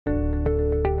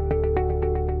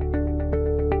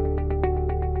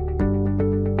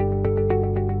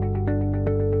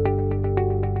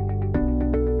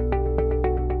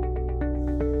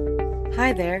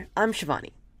Hi there, I'm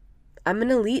Shivani. I'm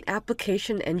an elite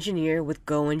application engineer with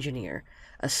GoEngineer,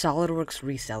 a SOLIDWORKS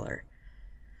reseller.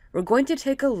 We're going to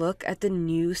take a look at the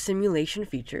new simulation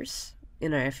features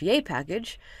in our FEA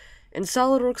package in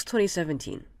SOLIDWORKS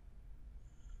 2017.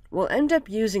 We'll end up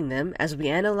using them as we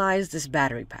analyze this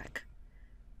battery pack.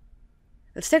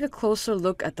 Let's take a closer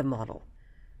look at the model.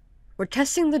 We're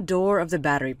testing the door of the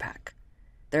battery pack.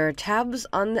 There are tabs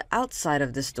on the outside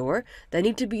of this door that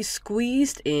need to be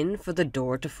squeezed in for the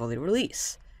door to fully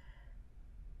release.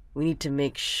 We need to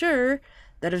make sure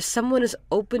that if someone is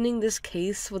opening this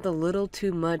case with a little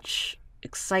too much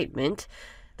excitement,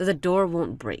 that the door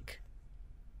won't break.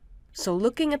 So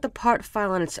looking at the part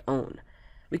file on its own,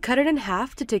 we cut it in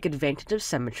half to take advantage of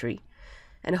symmetry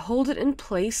and hold it in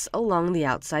place along the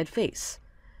outside face.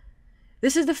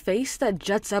 This is the face that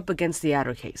juts up against the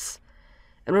outer case,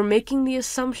 and we're making the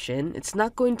assumption it's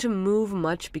not going to move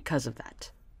much because of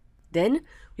that. Then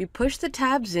we push the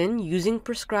tabs in using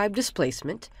prescribed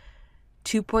displacement.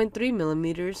 2.3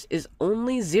 millimeters is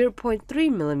only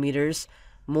 0.3 millimeters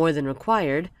more than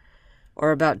required,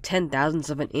 or about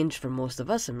 10,000ths of an inch for most of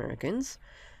us Americans.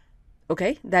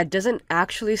 Okay, that doesn't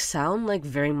actually sound like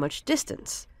very much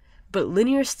distance, but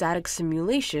linear static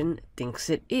simulation thinks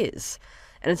it is,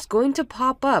 and it's going to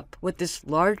pop up with this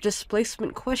large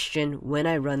displacement question when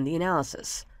I run the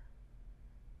analysis.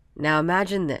 Now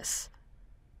imagine this.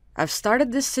 I've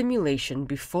started this simulation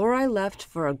before I left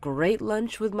for a great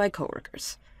lunch with my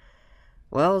coworkers.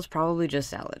 Well, it's probably just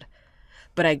salad.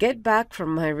 But I get back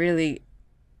from my really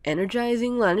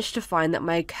energizing lunch to find that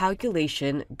my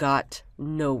calculation got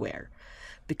nowhere,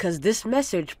 because this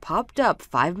message popped up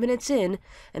 5 minutes in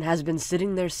and has been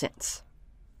sitting there since.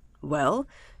 Well,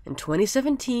 in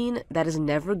 2017, that is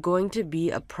never going to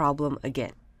be a problem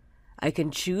again. I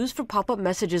can choose for pop-up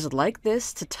messages like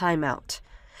this to time out,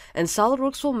 and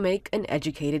SOLIDWORKS will make an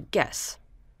educated guess,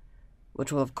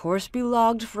 which will of course be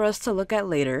logged for us to look at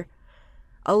later,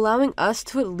 allowing us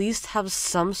to at least have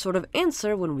some sort of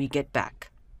answer when we get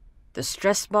back. The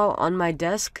stress ball on my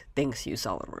desk thanks you,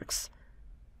 SOLIDWORKS.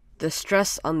 The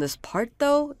stress on this part,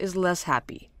 though, is less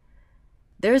happy.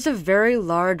 There is a very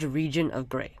large region of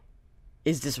gray.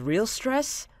 Is this real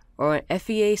stress or an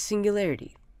FEA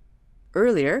singularity?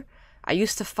 Earlier, I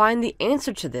used to find the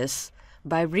answer to this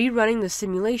by rerunning the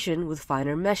simulation with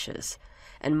finer meshes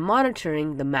and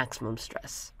monitoring the maximum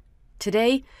stress.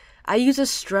 Today, I use a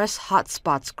stress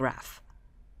hotspots graph.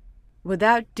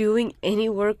 Without doing any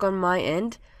work on my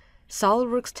end,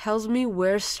 SOLIDWORKS tells me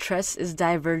where stress is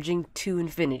diverging to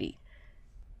infinity.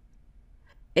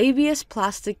 ABS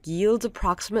plastic yields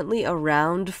approximately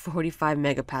around 45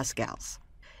 megapascals.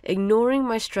 Ignoring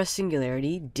my stress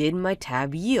singularity, did my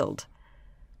tab yield?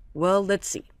 Well, let's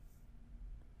see.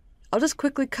 I'll just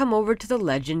quickly come over to the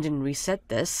legend and reset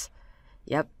this.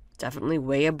 Yep, definitely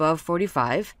way above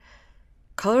 45.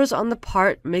 Colors on the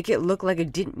part make it look like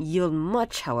it didn't yield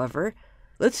much, however.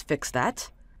 Let's fix that.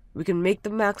 We can make the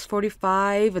max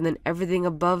 45 and then everything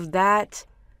above that.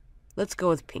 Let's go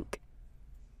with pink.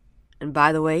 And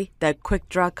by the way, that quick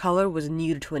draw color was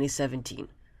new to 2017.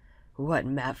 What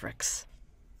mavericks.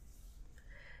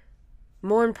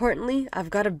 More importantly,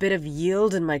 I've got a bit of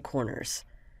yield in my corners.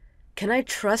 Can I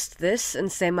trust this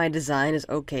and say my design is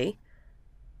okay?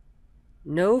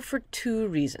 No, for two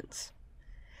reasons.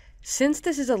 Since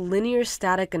this is a linear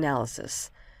static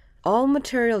analysis, all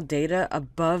material data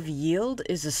above yield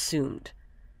is assumed.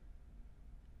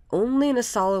 Only in a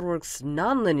SOLIDWORKS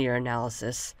nonlinear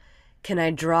analysis can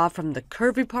I draw from the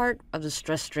curvy part of the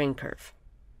stress strain curve.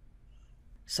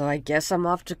 So I guess I'm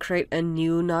off to create a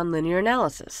new nonlinear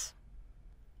analysis.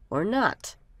 Or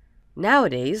not.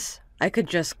 Nowadays, I could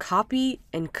just copy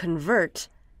and convert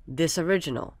this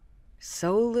original.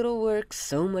 So little work,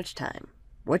 so much time.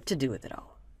 What to do with it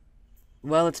all?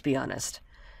 Well, let's be honest.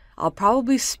 I'll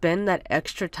probably spend that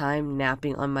extra time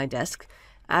napping on my desk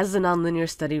as the nonlinear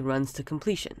study runs to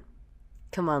completion.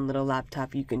 Come on, little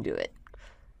laptop, you can do it.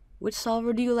 Which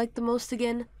solver do you like the most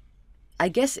again? I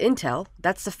guess Intel,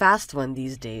 that's the fast one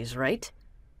these days, right?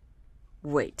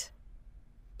 Wait.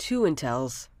 2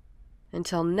 Intels.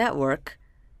 Intel Network.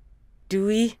 Do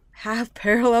we have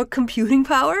parallel computing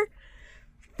power?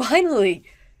 Finally!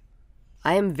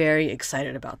 I am very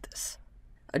excited about this.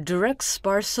 A direct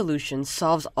sparse solution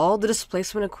solves all the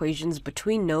displacement equations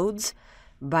between nodes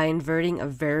by inverting a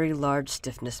very large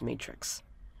stiffness matrix.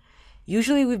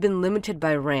 Usually we've been limited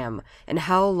by RAM and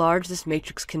how large this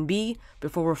matrix can be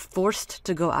before we're forced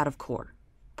to go out of core.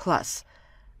 Plus,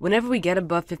 whenever we get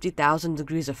above 50,000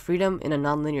 degrees of freedom in a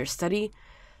nonlinear study,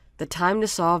 the time to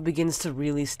solve begins to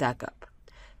really stack up.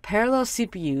 Parallel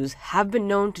CPUs have been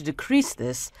known to decrease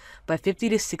this by 50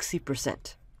 to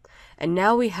 60%. and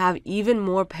now we have even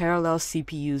more parallel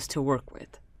CPUs to work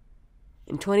with.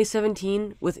 In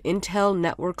 2017, with Intel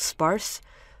networks sparse,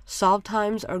 solve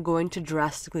times are going to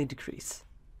drastically decrease.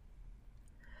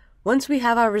 Once we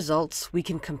have our results, we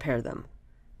can compare them.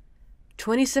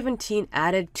 2017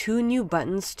 added 2 new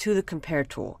buttons to the Compare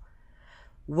tool.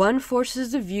 One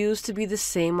forces the views to be the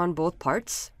same on both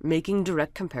parts, making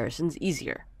direct comparisons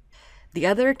easier. The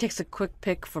other takes a quick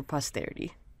pick for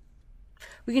posterity.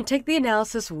 We can take the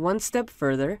analysis one step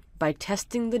further by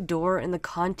testing the door in the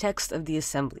context of the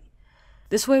assembly.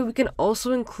 This way we can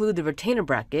also include the retainer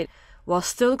bracket while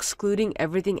still excluding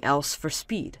everything else for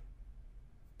speed.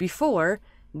 Before,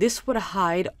 this would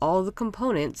hide all the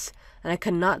components and I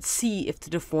could not see if the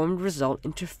deformed result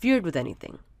interfered with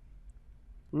anything.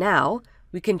 Now,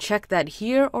 we can check that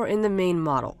here or in the main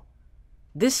model.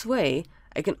 This way,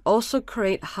 I can also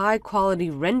create high-quality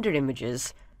rendered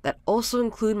images that also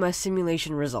include my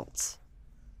simulation results.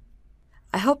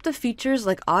 I hope the features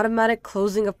like automatic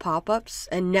closing of pop-ups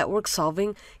and network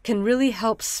solving can really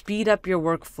help speed up your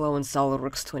workflow in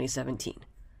SOLIDWORKS 2017.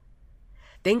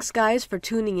 Thanks guys for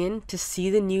tuning in to see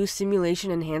the new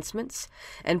simulation enhancements,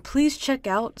 and please check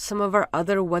out some of our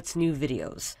other What's New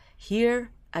videos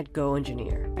here at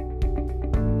GoEngineer.